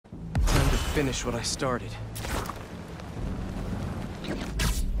finish what I started.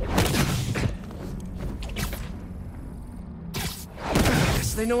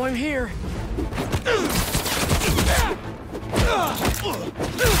 Guess they know I'm here.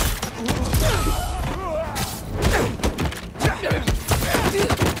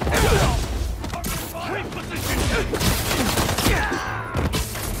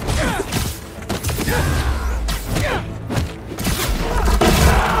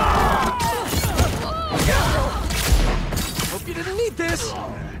 Hope you didn't need this.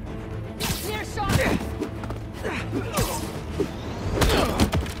 Clear shot.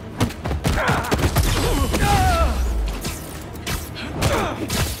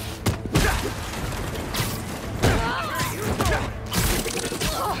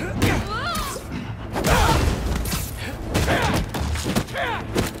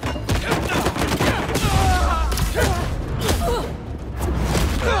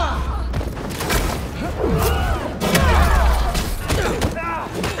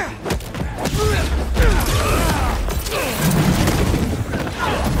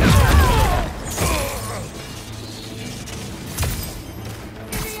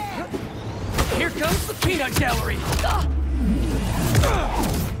 Here comes the peanut gallery.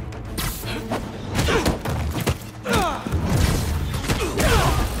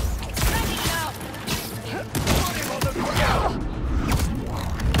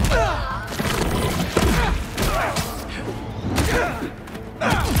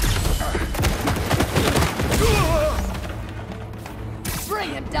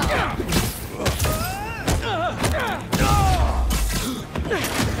 Bring him down.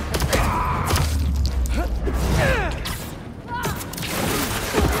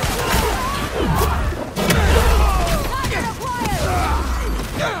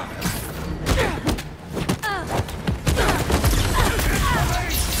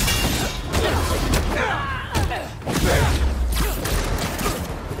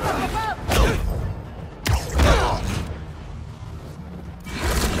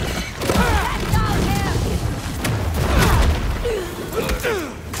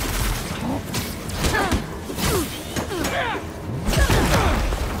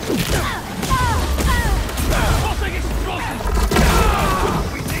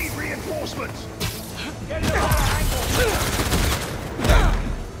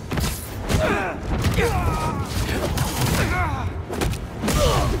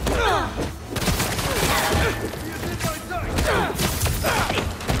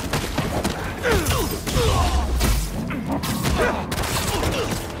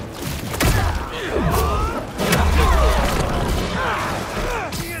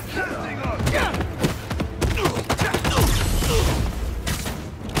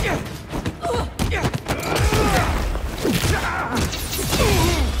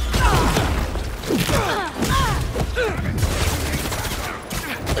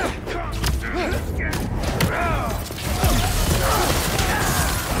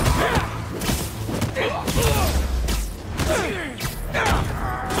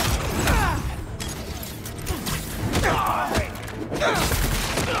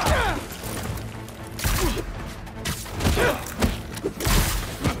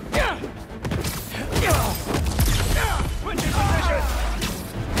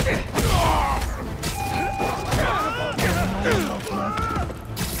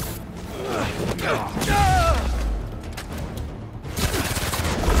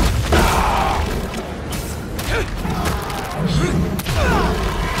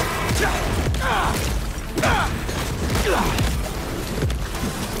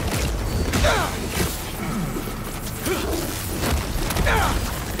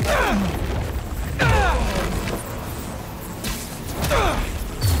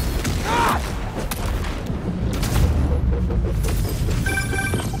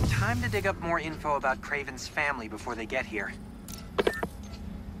 Time to dig up more info about Kraven's family before they get here.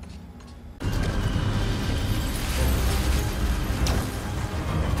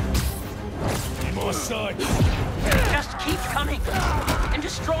 My side. Just keep coming and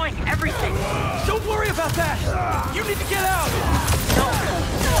destroying everything. Don't worry about that! You need to get out! No,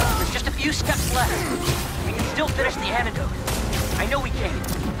 there's just a few steps left. We can still finish the antidote. I know we can.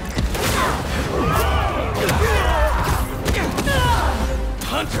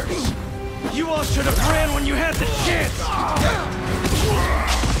 Hunters! You all should have ran when you had the chance!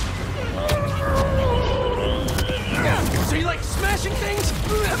 So you like smashing things?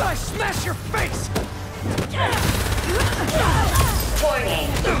 How about I smash your face? Warning.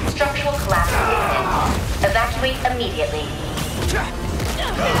 Structural collapse imminent. Evacuate immediately.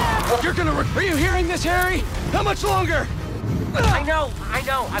 You're gonna... Are you hearing this, Harry? How much longer? I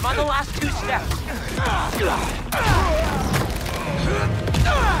know. I'm on the last 2 steps.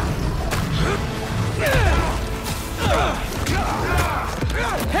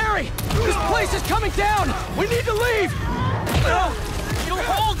 Harry! This place is coming down! We need to leave! No! It'll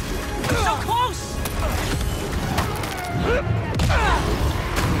hold! We're so close!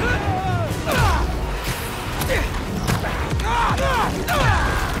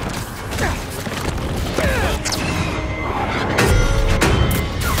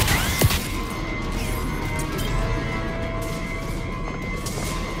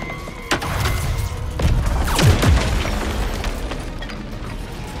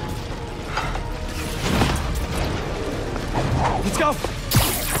 Let's go!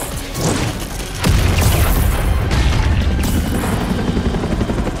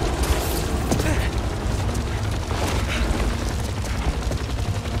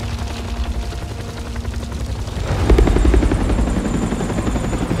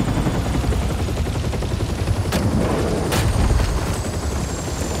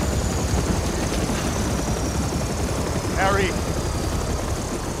 Harry!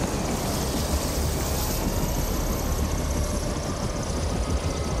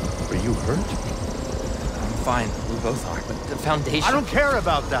 Are you hurt? I'm fine. We both are. But the Foundation... I don't care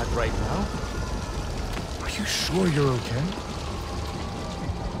about that right now. Are you sure you're okay?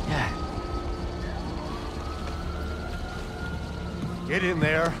 Yeah. Get in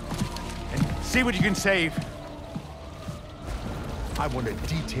there and see what you can save. I want a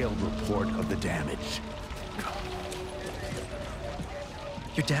detailed report of the damage.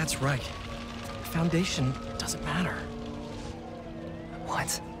 Your dad's right. Foundation doesn't matter.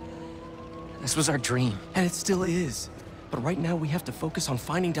 What? This was our dream. And it still is. But right now we have to focus on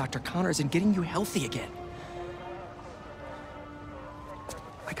finding Dr. Connors and getting you healthy again.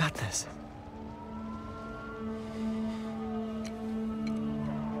 I got this.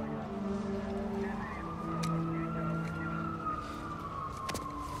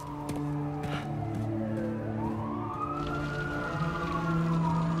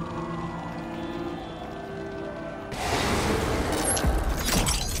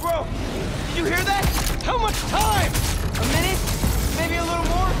 Bro, did you hear that? How much time? A minute? Maybe a little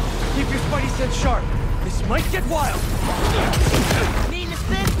more? Keep your spidey sense sharp. This might get wild. Needing a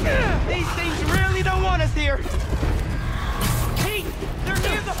stint? These things really don't want us here. Pete, they're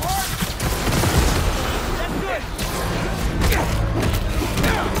near the heart. That's good.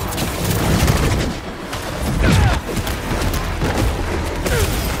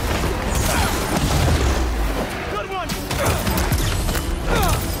 Good one.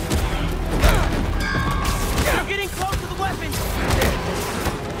 You're getting close to the weapon.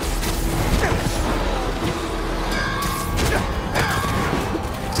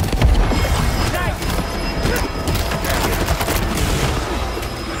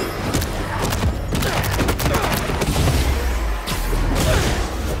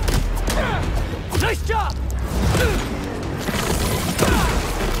 Nice job!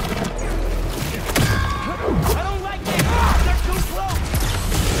 I don't like this. They're too close.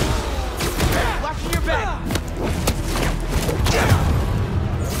 Watching your back.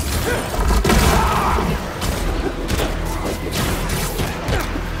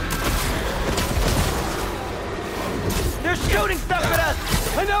 They're shooting stuff at us.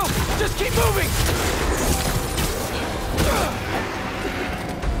 I know! Just keep moving!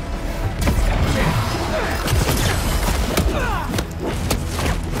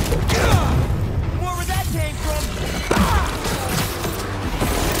 More where that came from.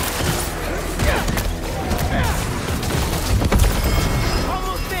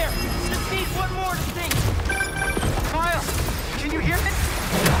 Almost there. Just need one more to sink. Kyle, can you hear it?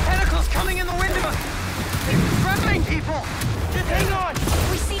 Tentacles coming in the window. Grabbing people. Just hang on.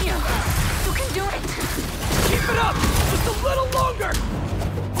 We see you. You can do it. Keep it up! Just a little longer!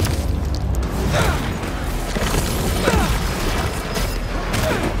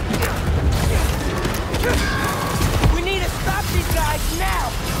 We need to stop these guys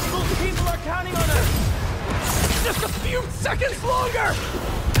now. Those people are counting on us. Just a few seconds longer!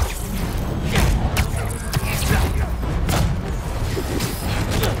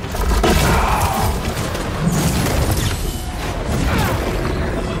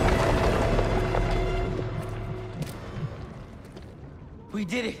 We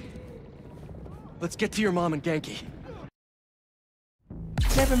did it. Let's get to your mom and Genki.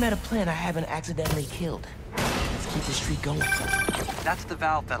 Never met a plant I haven't accidentally killed. Let's keep the streak going. That's the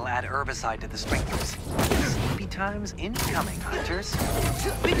valve that'll add herbicide to the sprinklers. Sleepy times incoming, hunters.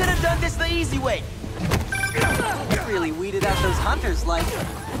 We could have done this the easy way. You really weeded out those hunters like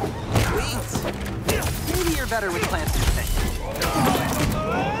weeds. Maybe you're better with plants than you think.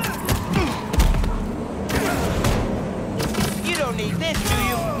 You don't need this, do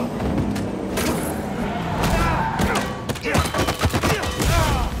you?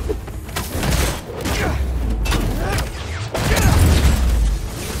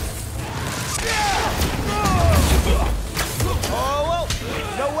 Oh, whoa.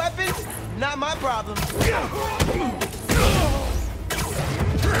 No weapons? Not my problem.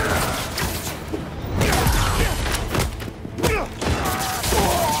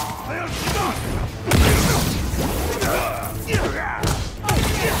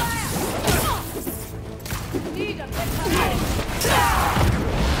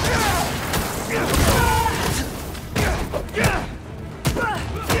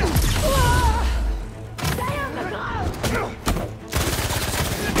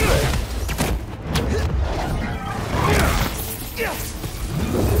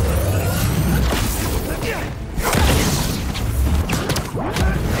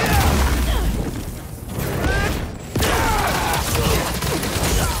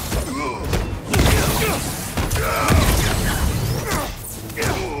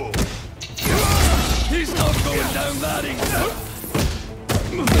 He's not going down that easy.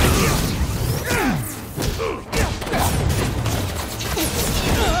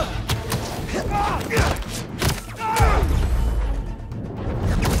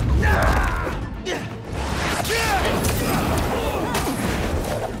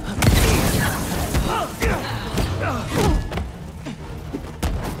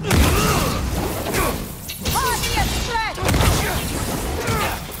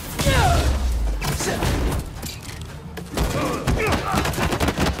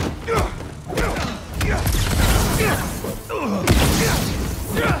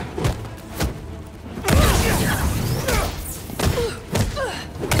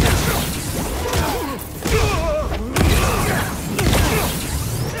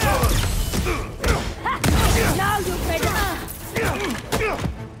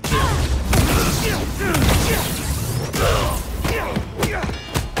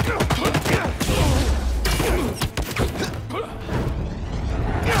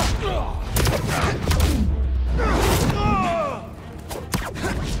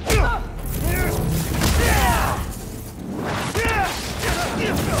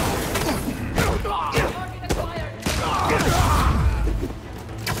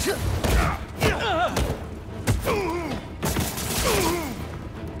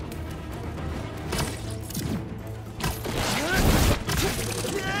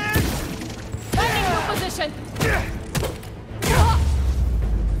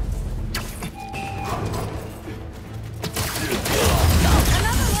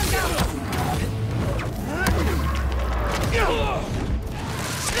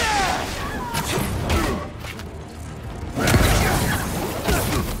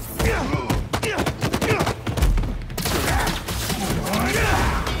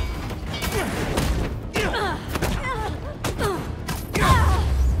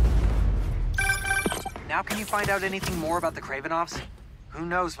 Now can you find out anything more about the Kravenovs? Who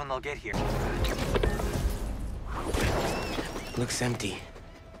knows when they'll get here? Looks empty,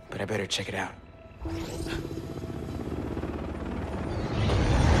 but I better check it out.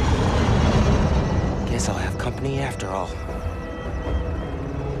 Guess I'll have company after all.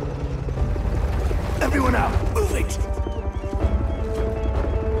 Everyone out! Move it!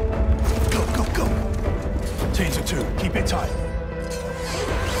 Go, go, go! Taser 2, keep it tight.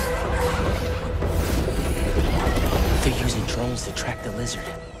 They're using drones to track the lizard.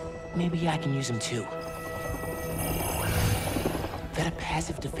 Maybe I can use them too. That a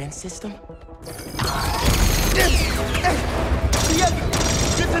passive defense system? Yep,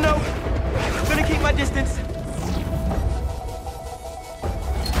 good to know. Gonna keep my distance.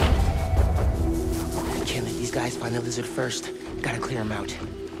 Can't let these guys find the lizard first. Gotta clear them out.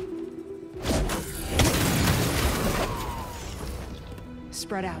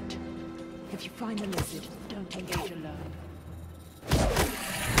 Spread out. If you find the lizard, don't engage alone.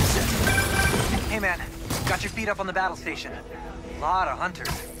 Hey man, got your feet up on the battle station. Lot of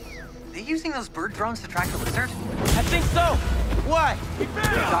hunters. They using those bird drones to track the lizard? I think so. Why?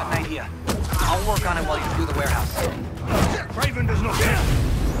 Got an idea. I'll work on it while you're through the warehouse. Kraven does not care.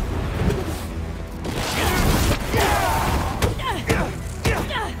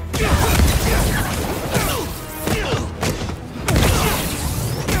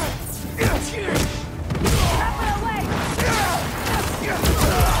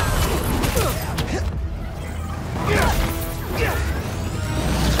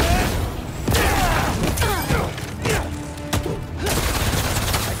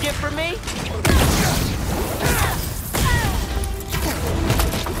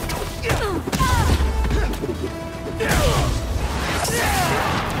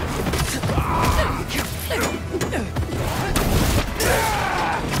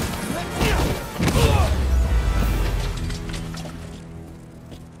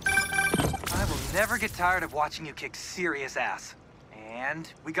 never get tired of watching you kick serious ass.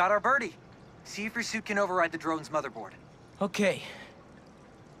 And we got our birdie. See if your suit can override the drone's motherboard. Okay.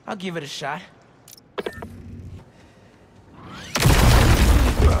 I'll give it a shot.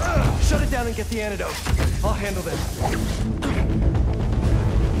 Shut it down and get the antidote. I'll handle this.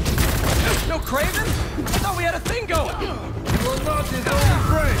 No Kraven? I thought we had a thing going! You're not his own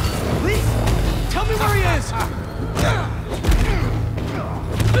friend! Please! Tell me where he is!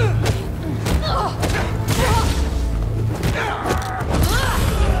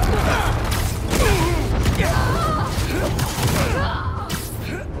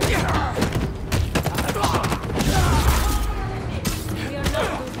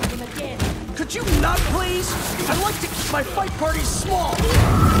 Could you not, please? I'd like to keep my fight parties small!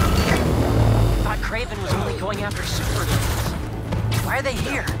 Thought Kraven was only going after supervillains. Why are they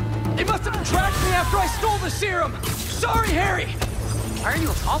here? They must have tracked me after I stole the serum! Sorry, Harry! Why are you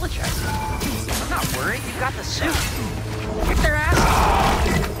apologizing? I'm not worried, you got the suit. Kick their ass!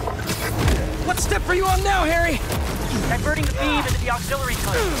 What step are you on now, Harry? Diverting the beam into the auxiliary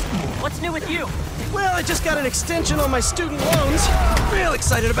tunnel. What's new with you? Well, I just got an extension on my student loans. Real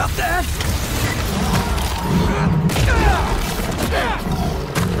excited about that.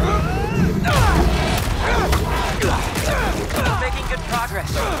 Making good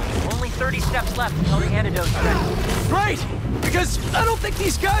progress. Only 30 steps left until the antidote's ready. Great! Because I don't think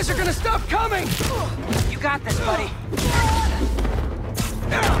these guys are gonna stop coming! You got this, buddy.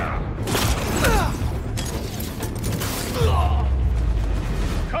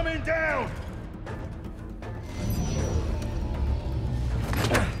 Coming down!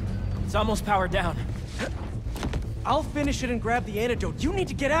 It's almost powered down. I'll finish it and grab the antidote. You need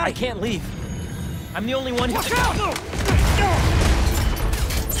to get out I of here. can't leave. I'm the only one who... Watch out!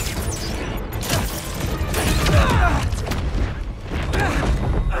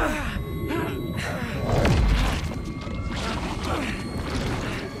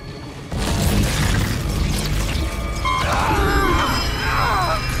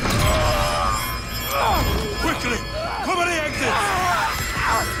 Quickly! Cover the exits!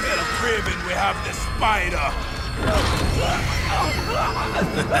 Instead of Kraven, we have the spider!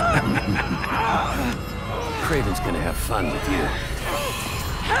 Kraven's gonna have fun with you.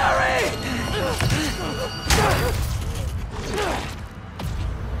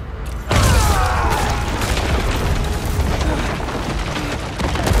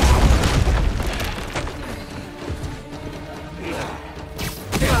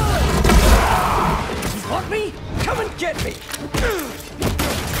 You want me? Come and get me!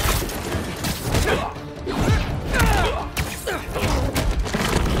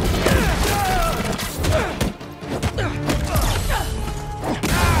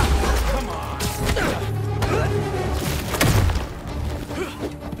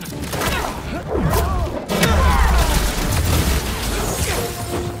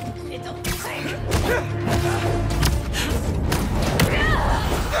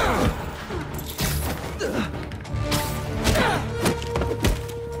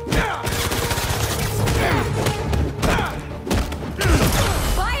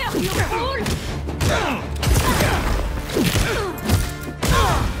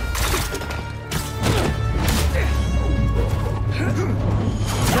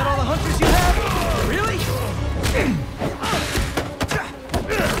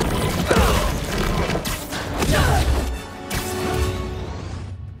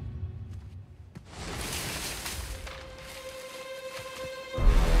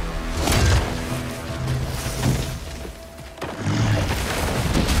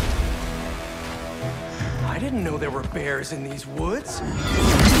 I didn't know there were bears in these woods.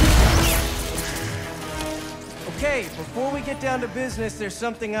 Okay, before we get down to business, there's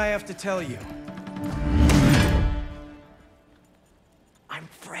something I have to tell you. I'm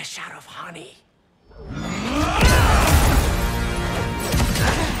fresh out of honey.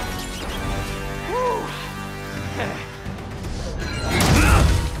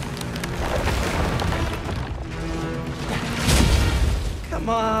 Come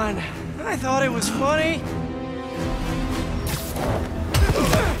on, I thought it was funny.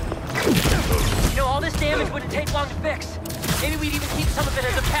 You know, all this damage wouldn't take long to fix. Maybe we'd even keep some of it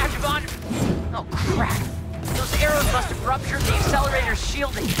as a patch of honor. Oh, crap. Those arrows must have ruptured the accelerator's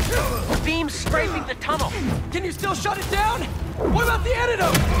shielding. The beam's scraping the tunnel. Can you still shut it down? What about the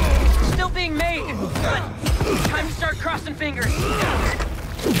antidote? Still being made, but time to start crossing fingers.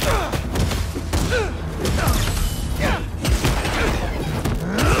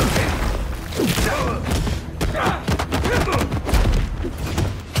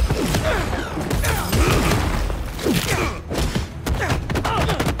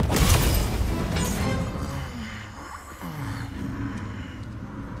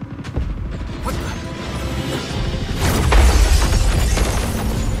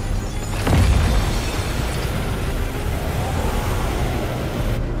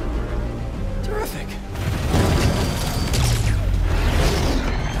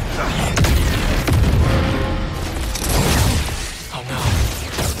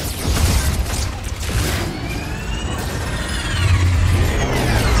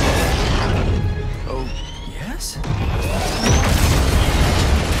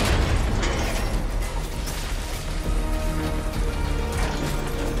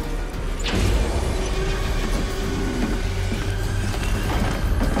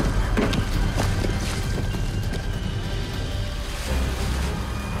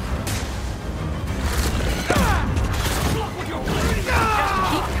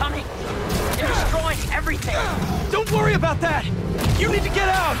 You need to get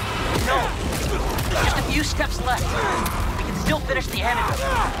out! No. Just a few steps left. We can still finish the antidote.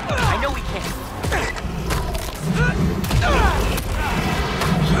 I know we can.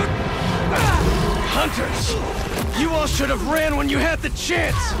 Hunters! You all should have ran when you had the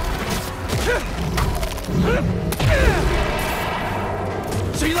chance!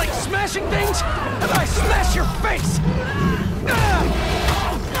 So you like smashing things? How about I smash your face?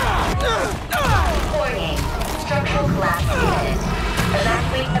 Warning. Structural collapse imminent.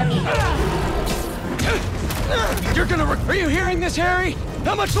 Evacuate immediately. You're gonna Are you hearing this, Harry?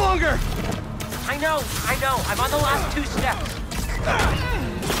 How much longer? I know. I'm on the last 2 steps.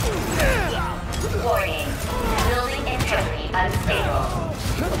 Warning. Building integrity unstable.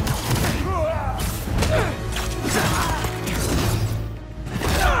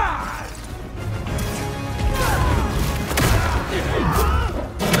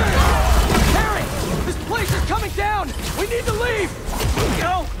 Harry! This place is coming down! We need to leave!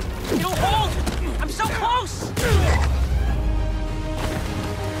 No! It'll hold! I'm so close!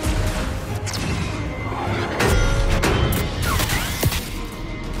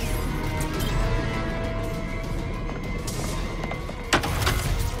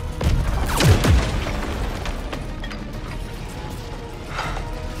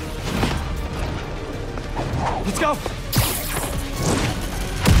 Let's go!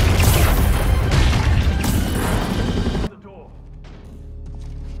 The door.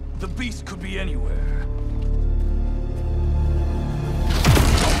 The beast could be anywhere.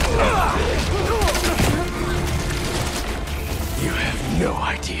 You have no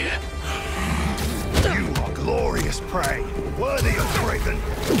idea. You are glorious prey, worthy of Kraven.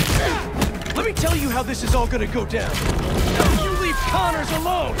 Let me tell you how this is all gonna go down. You leave Connors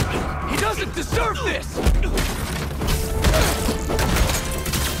alone! He doesn't deserve this!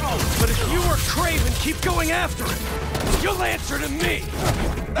 But if you or Kraven keep going after him, you'll answer to me!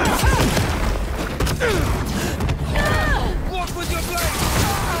 Walk with your blade!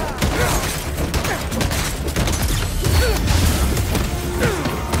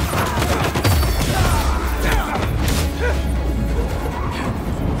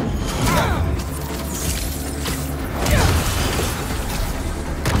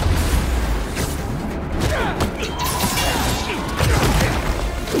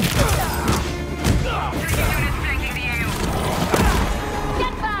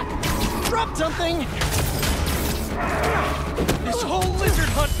 Drop something! This whole lizard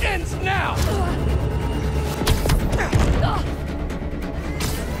hunt ends now!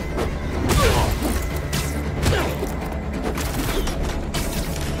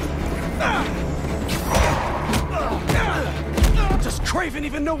 Does Kraven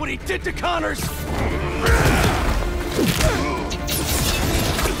even know what he did to Connors?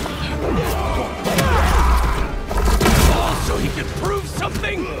 Oh, so he can prove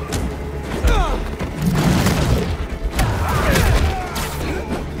something?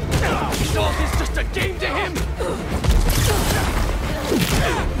 Is all this just a game to him?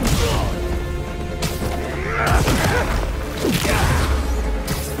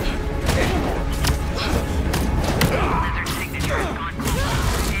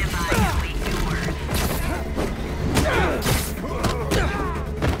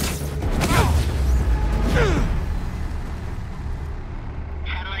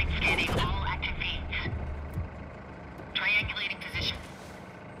 Satellite scanning all active feeds. Triangulating position.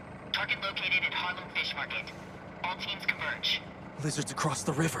 Target located at Harlem Fish Market. All teams converge. Lizards across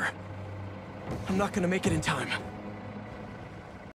the river. I'm not gonna make it in time.